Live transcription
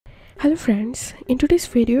Hello friends, in today's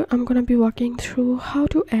video I'm gonna be walking through how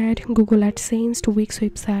to add Google AdSense to Wix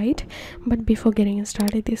website. But before getting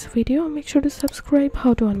started this video, make sure to subscribe.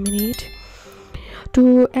 How to 1 minute.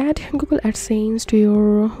 To add Google AdSense to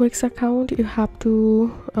your Wix account, you have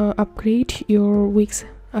to upgrade your Wix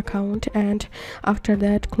account, and after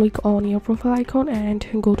that click on your profile icon and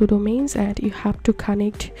go to domains, and you have to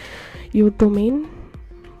connect your domain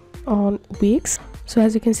on Wix. So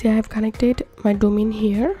as you can see, I have connected my domain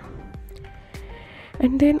here.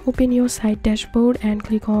 And then open your site dashboard and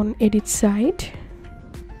click on edit site,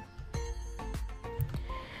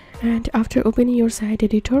 and after opening your site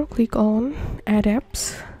editor, click on add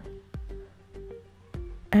apps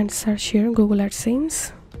and search here Google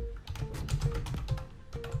AdSense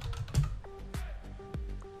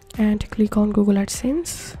and click on Google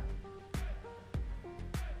AdSense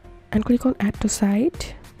and click on add to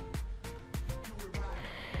site.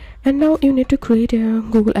 And now you need to create a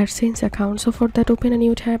Google AdSense account. So for that, open a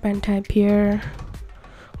new tab and type here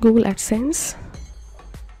Google AdSense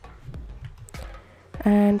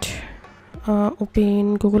and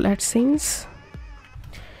open Google AdSense.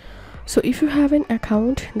 So if you have an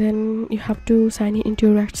account, then you have to sign in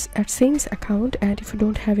into your AdSense account, and if you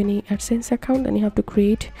don't have any AdSense account, then you have to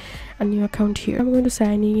create a new account here. I'm going to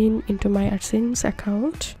sign in into my AdSense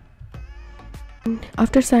account.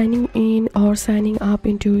 After signing in or signing up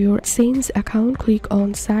into your AdSense account, click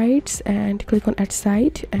on sites and click on add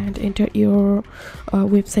site and enter your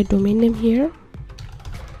website domain name here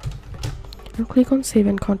and click on save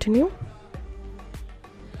and continue.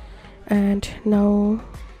 And now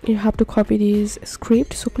you have to copy this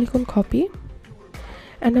script, so click on copy,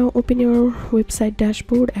 and now open your website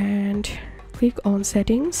dashboard and click on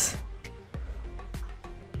settings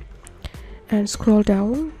and scroll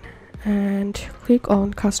down and click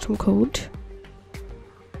on custom code,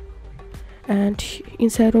 and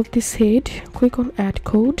inside of this head click on add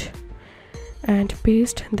code and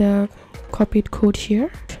paste the copied code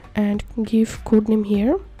here and give code name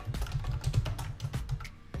here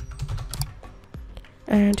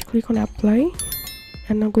and click on apply.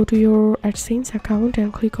 And now go to your AdSense account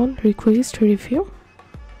and click on request review.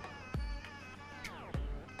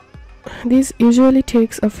 This usually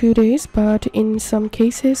takes a few days, but in some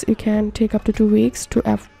cases it can take up to 2 weeks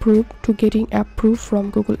to getting approved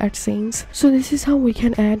from Google AdSense. So this is how we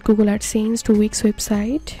can add Google AdSense to Wix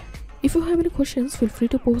website. If you have any questions, feel free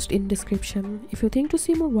to post in description. If you think to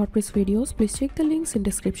see more WordPress videos, please check the links in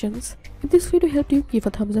descriptions. If this video helped you, give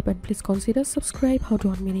a thumbs up and please consider subscribe. How to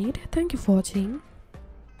 1 minute. Thank you for watching.